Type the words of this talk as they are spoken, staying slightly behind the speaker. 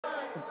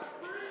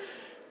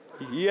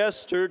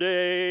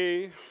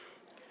Yesterday,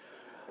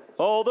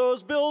 all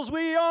those bills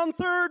we on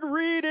third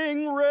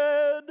reading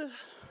read,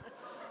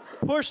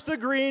 pushed the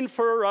green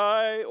for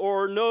aye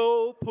or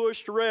no,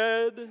 pushed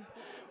red.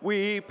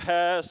 We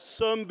passed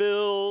some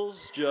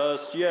bills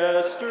just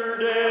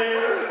yesterday.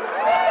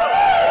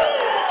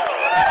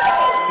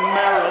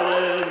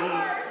 Marilyn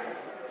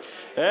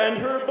and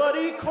her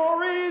buddy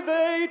Corey,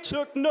 they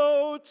took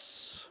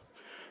notes,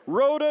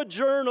 wrote a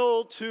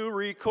journal to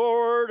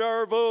record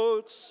our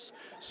votes.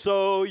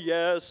 So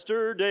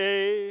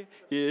yesterday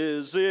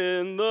is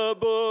in the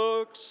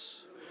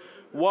books.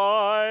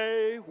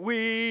 Why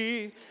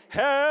we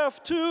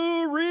have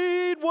to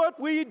read what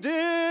we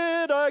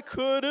did, I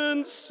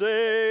couldn't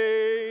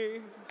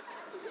say.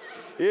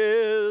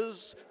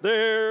 Is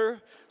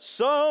there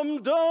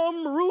some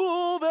dumb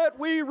rule that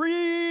we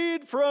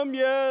read from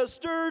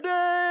yesterday?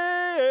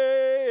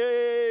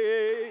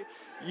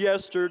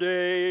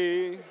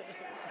 Yesterday.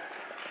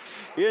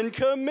 In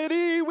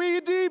committee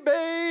we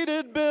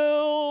debated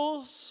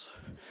bills.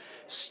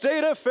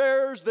 State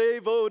affairs they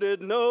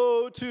voted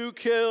no to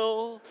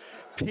kill.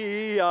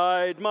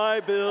 PI'd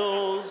my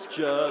bills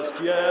just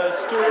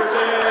yesterday.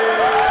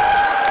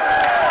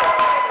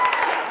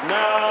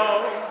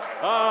 Now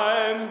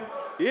I'm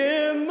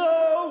in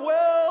the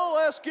well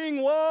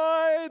asking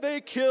why they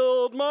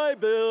killed my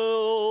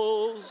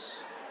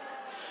bills.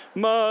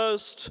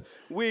 Must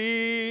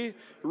we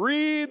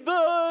read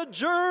the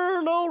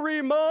journal?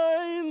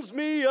 Reminds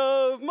me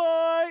of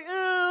my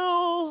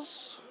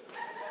ills.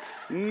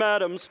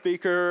 Madam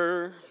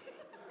Speaker,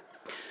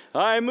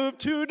 I move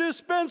to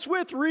dispense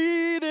with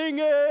reading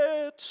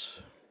it.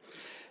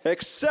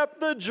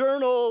 Accept the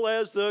journal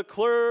as the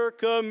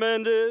clerk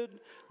amended.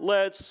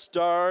 Let's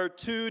start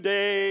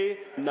today,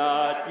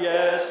 not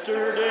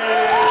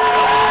yesterday.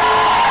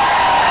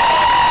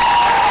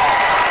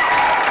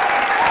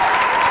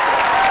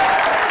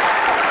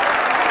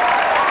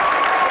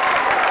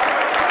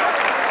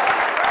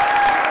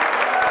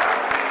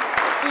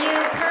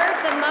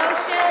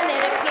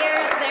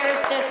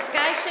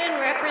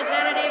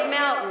 Representative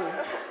Melton.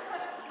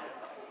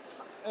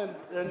 And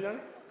Young?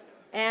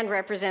 And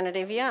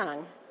Representative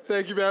Young.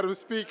 Thank you, Madam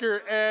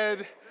Speaker.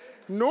 And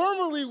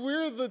normally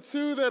we're the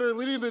two that are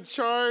leading the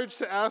charge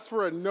to ask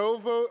for a no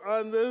vote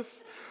on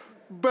this,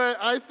 but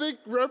I think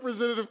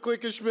Representative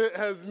Klingenschmitt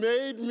has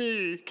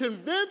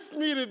convinced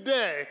me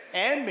today.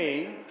 And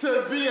me.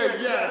 To be a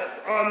yes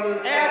on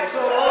this.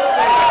 Absolutely.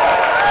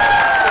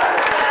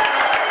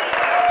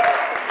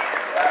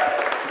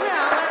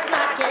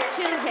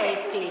 Too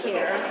hasty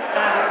here.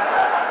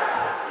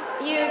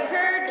 You've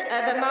heard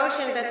the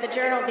motion that the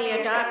journal be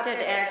adopted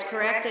as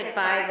corrected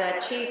by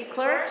the chief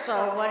clerk,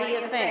 so what do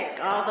you think?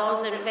 All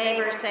those in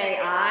favor say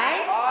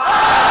aye.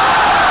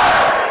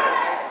 Aye.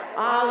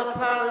 All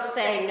opposed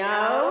say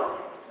no.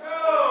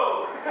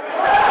 No.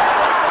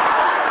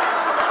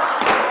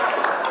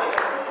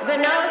 The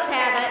noes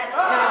have it.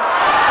 No.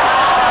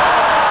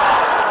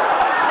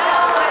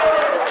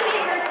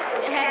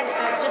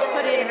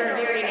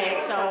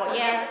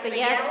 The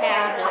yes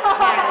has it.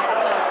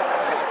 So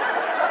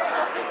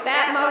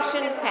that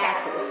motion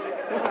passes.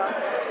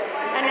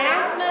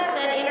 Announcements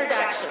and